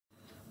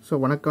So,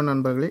 வணக்கம்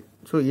நண்பர்களே.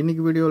 So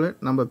இன்னைக்கு வீடியோவில்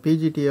நம்ம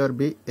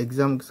PGTRB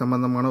எக்ஸாமுக்கு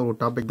சம்மந்தமான ஒரு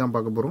டாபிக் தான்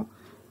பார்க்க போகிறோம்.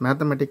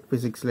 மேத்தமெட்டிக்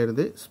ஃபிசிக்ஸில்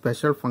இருந்து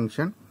ஸ்பெஷல்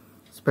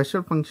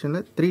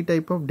ஃபங்க்ஷனில் 3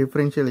 டைப் ஆஃப்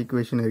டிஃபரன்ஷியல்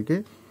ஈக்குவேஷன்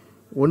இருக்குது.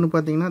 ஒன்று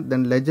பார்த்தீங்கன்னா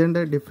தென்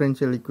Legendre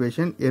differential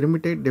equation,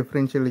 எர்மிட்டேட்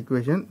differential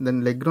equation,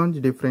 தென் லெக்ராஞ்ச்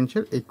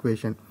டிஃபரன்ஷியல்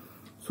ஈக்குவேஷன்.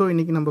 ஸோ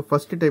இன்றைக்கி நம்ம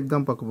ஃபஸ்ட் டைப்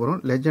தான் பார்க்க போகிறோம்,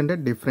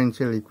 Legendre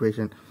differential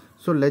equation.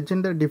 So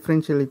Legendre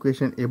differential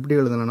equation எப்படி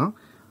எழுதணும்னா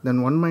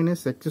தென் 1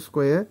 minus x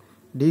square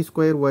d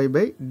square y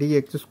by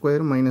dx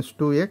square minus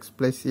 2x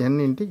plus n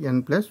into n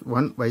plus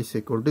 1 y is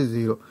equal to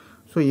 0.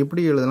 So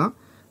இப்படி எழுதலாம்.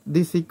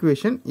 This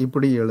equation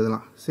இப்படி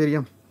எழுதலாம்.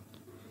 சரியா?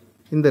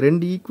 இந்த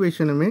ரெண்டு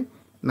ஈக்குவேஷனுமே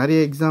நிறைய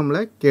எக்ஸாமில்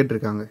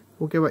கேட்டிருக்காங்க.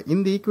 ஓகேவா?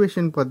 இந்த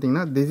ஈக்குவேஷன்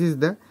பார்த்தீங்கன்னா this is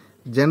the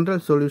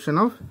general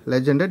solution of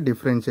Legendre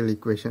differential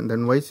equation.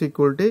 Then y is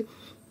equal to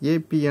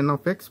apn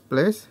of x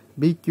plus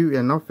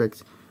bqn of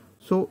x.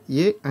 So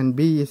a and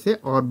b is a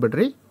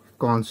arbitrary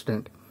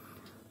constant.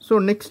 So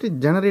next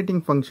generating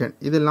function,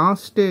 இது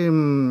last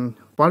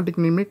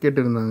பாலிடெக்னிக்மே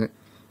கேட்டிருந்தாங்க.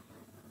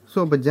 So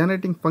இப்போ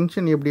generating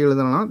function எப்படி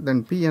எழுதலாம் தென்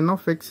pn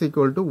of x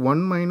equal to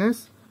 1 minus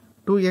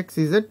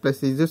 2xz plus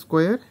z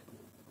square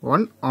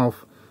 1 off.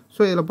 So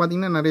இதில்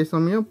பார்த்தீங்கன்னா நிறைய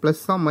சமயம்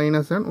ப்ளஸ்ஸாக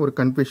மைனஸான்னு ஒரு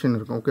கன்ஃபியூஷன்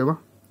இருக்கும். ஓகேவா?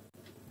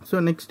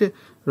 ஸோ நெக்ஸ்ட்டு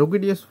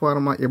ரொகிடியஸ்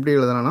ஃபார்மா எப்படி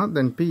எழுதலாம்னா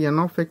தென்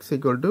pn of x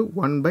equal to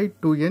 1 by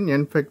 2n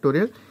n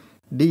factorial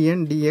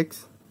dn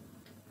dx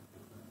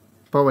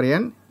power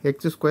n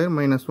x square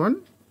minus 1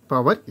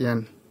 power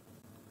n.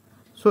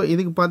 So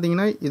இதுக்கு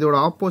பார்த்தீங்கன்னா இதோட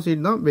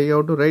ஆப்போசிட் தான் we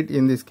have to write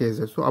in this case.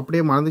 So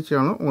அப்படியே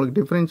மறந்துச்சாலும் உங்களுக்கு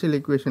differential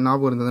equation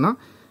ஞாபகம் இருந்ததுன்னா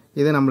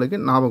இதை நம்மளுக்கு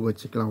ஞாபகம்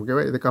வச்சுக்கலாம்.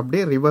 ஓகேவா? இதுக்கு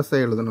அப்படியே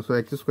ரிவர்ஸாக எழுதணும். So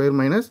X square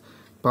minus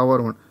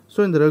power 1. So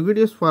இந்த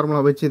ரெகுடியஸ்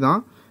ஃபார்முலா வச்சு தான்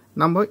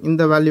நம்ம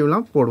இந்த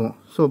வேல்யூலாம் போடுவோம்.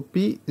 So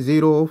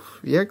p0 of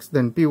x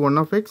then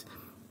p1 of x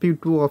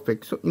p2 of x.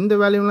 So இந்த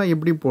வேல்யூலாம்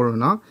எப்படி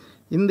போடணும்னா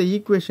இந்த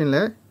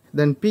ஈக்குவேஷனில்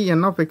தென்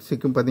pn of x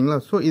இருக்கு பார்த்தீங்களா?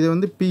 ஸோ இது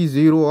வந்து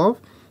p0 of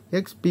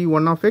x,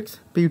 p1 of x,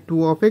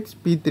 p2 of x,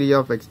 p3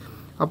 of x.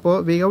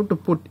 அப்போது we have to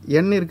put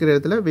n இருக்கிற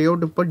இடத்துல we have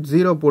to put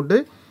 0 போட்டு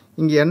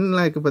இங்கே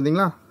nலாம் இருக்குது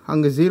பார்த்தீங்களா?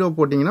 அங்கே 0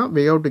 போட்டிங்கன்னா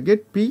we have to get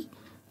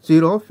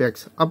p0 of x.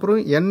 அப்புறம்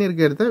n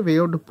இருக்கிற இடத்துல we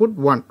have to put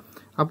 1.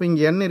 அப்போ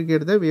இங்கே n இருக்கிற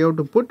இடத்துல we have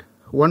to put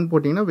 1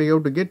 போட்டிங்கன்னா we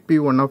have to get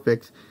p1 of x.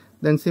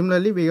 Then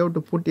similarly we have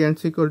to put n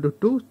is equal to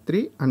 2,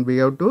 3 and we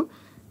have to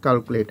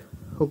calculate.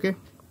 Okay?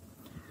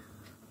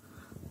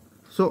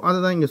 So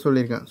அதுதான் இங்கே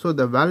சொல்லியிருக்கேன். So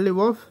the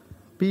value of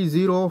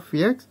p0 of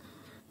x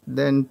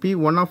then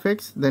p1 of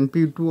x then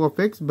p2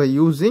 of x by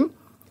using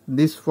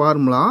this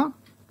formula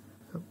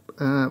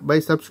by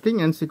substituting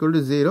n is equal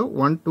to 0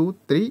 1 2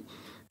 3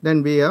 then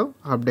we have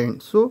obtained.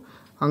 so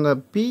அங்கே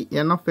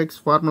pn of x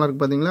formula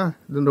இருக்கு பார்த்தீங்களா?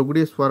 இது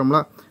ரெகுடியஸ்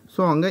formula.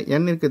 So அங்கே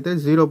n இருக்கிறது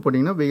 0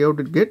 போட்டிங்கன்னா we have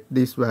to get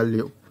this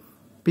value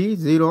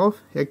p0 of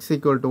x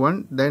equal to 1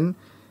 then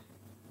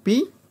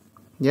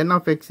pn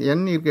of x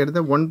n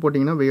இருக்கிறத 1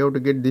 போட்டிங்கன்னா we have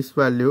to get this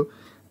value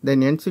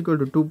then n is equal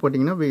to 2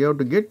 போட்டிங்கன்னா we have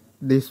to get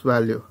this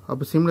value.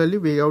 அப்போ similarly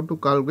we have to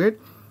calculate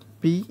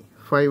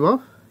p5 of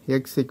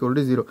x equal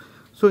to 0.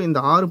 So இந்த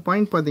 6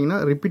 point பார்த்தீங்கன்னா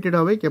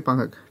ரிப்பீட்டடாகவே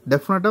கேட்பாங்க,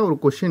 டெஃபினட்டாக ஒரு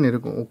question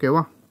இருக்கும்.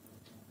 ஓகேவா?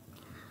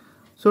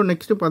 ஸோ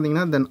நெக்ஸ்ட்டு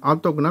பார்த்தீங்கன்னா தென்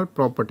orthogonal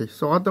property.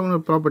 So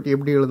orthogonal property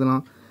எப்படி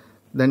எழுதலாம்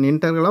தென்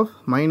interval of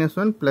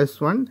 -1 +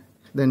 1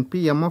 then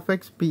pm of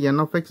x pn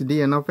of x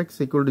dn of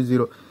x equal to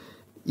 0.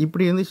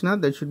 இப்படி இருந்துச்சுன்னா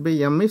that should be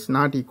m is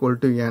not equal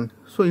to n.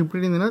 So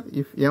இப்படி இருந்துச்சுன்னா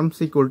if m is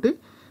equal to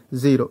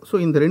 0. So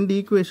இந்த ரெண்டு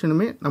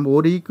ஈக்குவேஷனுமே நம்ம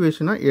ஒரு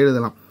ஈக்குவேஷனாக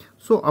எழுதலாம்.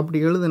 ஸோ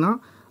அப்படி எழுதுனா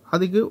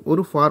அதுக்கு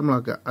ஒரு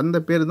ஃபார்முலாக்கு அந்த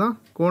பேர் தான்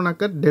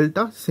கோனக்கர்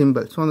டெல்டா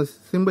சிம்பிள். ஸோ அந்த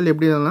சிம்பிள்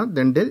எப்படி எழுதலாம்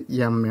தென் del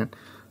mn.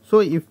 So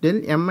if del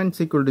mn is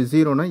equal to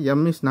 0னா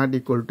m is not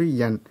equal to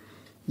n.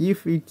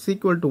 if it's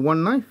equal to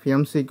 1னா if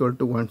m is equal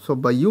to 1. so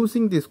by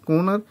using this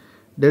corner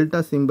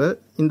delta symbol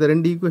இந்த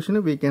ரெண்டு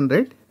ஈக்குவேஷனை we can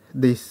write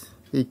this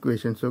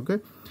equations. okay,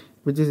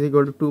 which is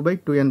equal to 2 by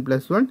 2n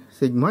plus 1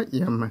 sigma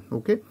mn.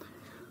 okay,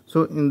 so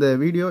இந்த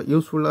video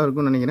யூஸ்ஃபுல்லாக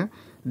இருக்கும்னு நினைக்கிறேன்.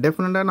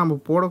 டெஃபினட்டாக நம்ம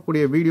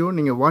போடக்கூடிய வீடியோ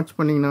நீங்கள் வாட்ச்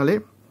பண்ணிங்கனாலே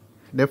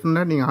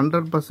டெஃபினட்டாக நீங்கள்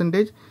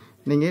 100%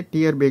 நீங்கள்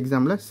டிஆர்பி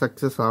எக்ஸாமில்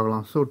சக்ஸஸ்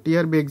ஆகலாம். ஸோ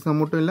டிஆர்பி எக்ஸாம்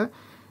மட்டும் இல்லை,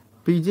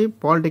 பிஜி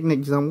பாலிடெக்னிக்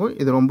எக்ஸாமுக்கும்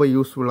இது ரொம்ப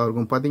யூஸ்ஃபுல்லாக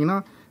இருக்கும். பார்த்தீங்கன்னா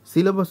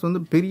சிலபஸ்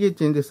வந்து பெரிய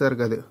சேஞ்சஸாக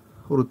இருக்காது,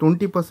 ஒரு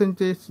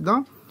 20%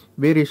 தான்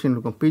வேரியேஷன்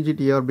இருக்கும் பிஜி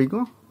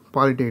டிஆர்பிக்கும்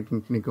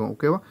பாலிடெக்னிக்கும்.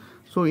 ஓகேவா?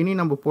 ஸோ இனி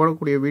நம்ம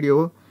போடக்கூடிய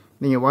வீடியோவை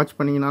நீங்கள் வாட்ச்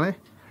பண்ணிங்கனாலே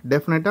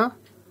டெஃபினட்டாக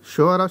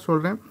ஷுவராக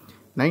சொல்கிறேன்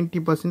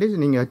 90%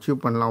 நீங்கள்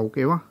அச்சீவ் பண்ணலாம்.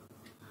 ஓகேவா?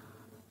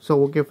 So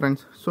okay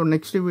friends, so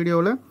next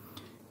வீடியோவில்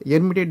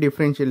எர்மிட்டேட்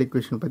டிஃபரன்ஷியல்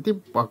ஈக்குவேஷன் பற்றி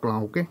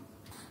பார்க்கலாம். Okay,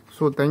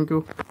 so thank you.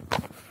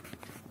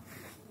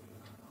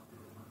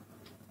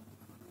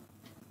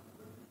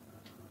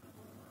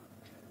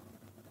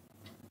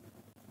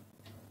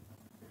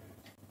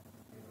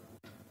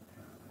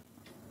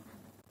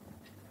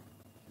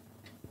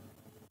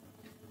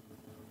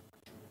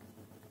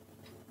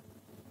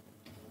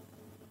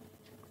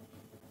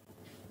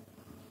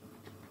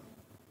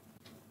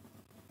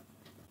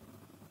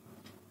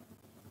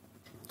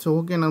 So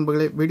okay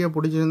நண்பர்களே, வீடியோ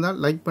பிடிச்சிருந்தால்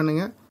லைக்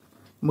பண்ணுங்கள்,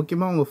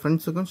 முக்கியமாக உங்கள்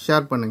ஃப்ரெண்ட்ஸுக்கும்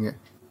ஷேர் பண்ணுங்கள்.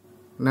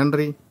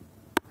 நன்றி.